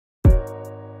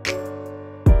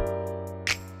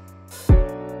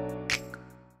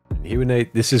Here with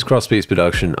Nate, this is Crossbeats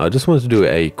Production. I just wanted to do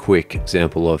a quick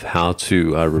example of how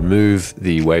to remove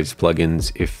the Waves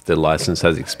plugins if the license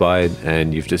has expired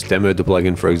and you've just demoed the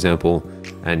plugin, for example,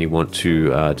 and you want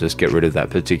to just get rid of that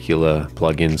particular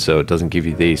plugin so it doesn't give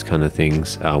you these kind of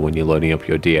things when you're loading up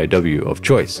your DAW of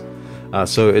choice.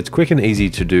 So it's quick and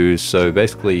easy to do. So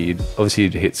basically, obviously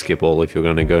you'd hit skip all if you're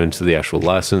going to go into the actual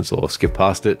license or skip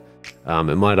past it.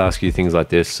 It might ask you things like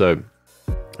this. So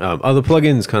other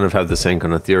plugins kind of have the same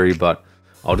kind of theory, but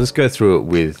I'll just go through it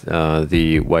with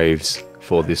the Waves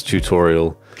for this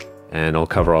tutorial, and I'll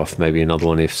cover off maybe another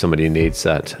one if somebody needs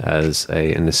that as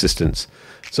an assistance.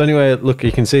 So anyway, look,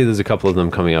 you can see there's a couple of them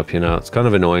coming up here now. It's kind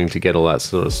of annoying to get all that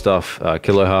sort of stuff,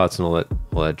 kilohertz and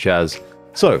all that jazz.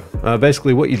 So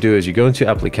basically what you do is you go into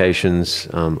applications.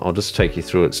 I'll just take you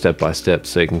through it step by step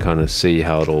so you can kind of see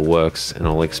how it all works, and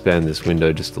I'll expand this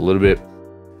window just a little bit.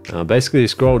 Basically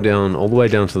scroll down all the way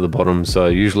down to the bottom. So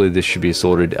usually this should be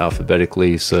sorted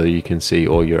alphabetically so you can see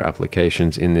all your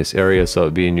applications in this area. So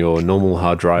it'd be in your normal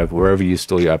hard drive, wherever you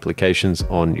store your applications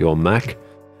on your Mac.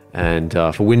 And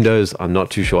for Windows, I'm not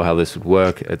too sure how this would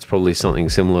work. It's probably something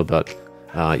similar, but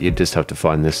you just have to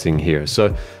find this thing here.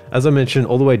 So as I mentioned,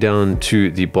 all the way down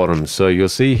to the bottom. So you'll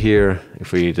see here,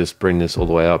 if we just bring this all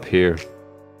the way up here,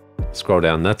 scroll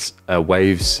down, that's a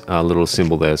Waves little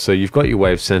symbol there. So you've got your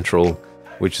Waves Central,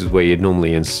 which is where you'd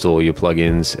normally install your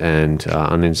plugins and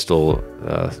uninstall,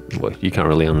 well, you can't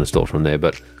really uninstall from there,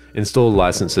 but install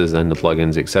licenses and the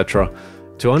plugins, etc.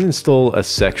 To uninstall a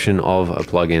section of a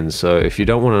plugin, so if you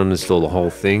don't want to uninstall the whole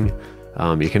thing,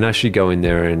 you can actually go in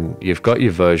there and you've got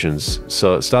your versions.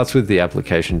 So it starts with the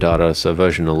application data, so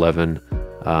version 11,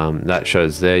 that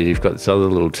shows there. You've got this other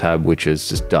little tab which is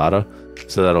just data,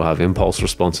 so that'll have impulse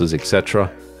responses,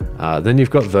 etc. Then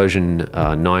you've got version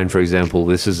 9, for example.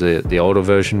 This is the older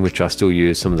version, which I still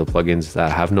use some of the plugins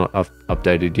that I have not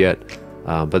updated yet,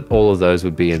 but all of those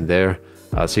would be in there.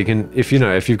 So you can, if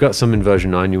you've got some in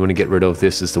version 9 you want to get rid of,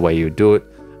 this is the way you would do it.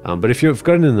 But if you've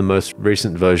got it in the most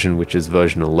recent version, which is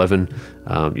version 11,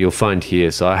 you'll find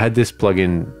here. So I had this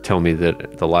plugin tell me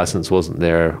that the license wasn't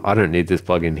there. I don't need this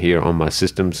plugin here on my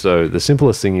system. So the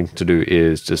simplest thing to do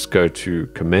is just go to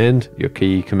command, your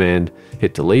key command,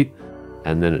 hit delete,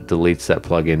 and then it deletes that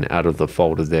plugin out of the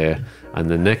folder there. And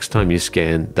the next time you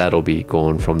scan, that'll be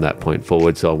gone from that point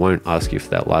forward. So I won't ask you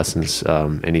for that license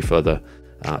any further.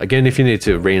 Again, if you need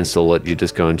to reinstall it, you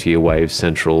just go into your Waves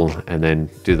Central and then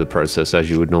do the process as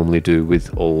you would normally do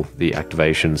with all the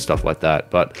activation, stuff like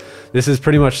that. But this is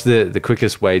pretty much the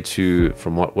quickest way to,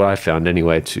 from what I found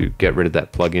anyway, to get rid of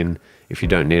that plugin if you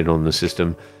don't need it on the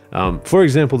system. For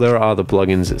example, there are other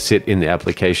plugins that sit in the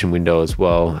application window as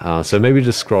well. So maybe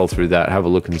just scroll through that, have a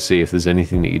look and see if there's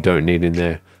anything that you don't need in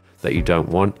there that you don't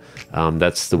want.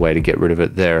 That's the way to get rid of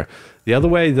it there. The other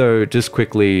way though, just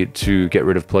quickly to get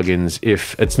rid of plugins,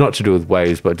 if it's not to do with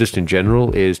Waves, but just in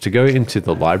general, is to go into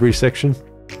the library section.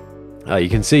 You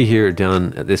can see here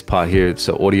down at this part here,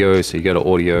 so audio, so you go to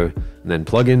audio and then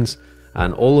plugins,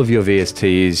 and all of your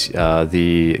VSTs,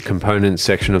 the components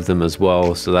section of them as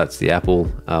well, so that's the Apple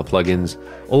plugins,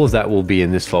 all of that will be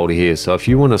in this folder here. So if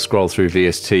you want to scroll through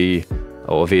VST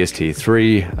or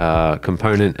VST3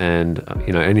 component and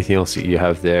anything else that you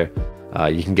have there,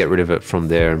 you can get rid of it from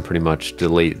there and pretty much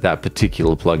delete that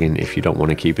particular plugin if you don't want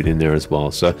to keep it in there as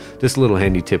well. So just a little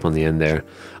handy tip on the end there.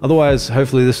 Otherwise,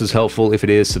 hopefully this is helpful. If it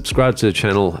is, subscribe to the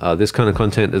channel. This kind of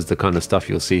content is the kind of stuff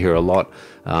you'll see here a lot,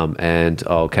 and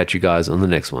I'll catch you guys on the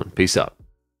next one. Peace out.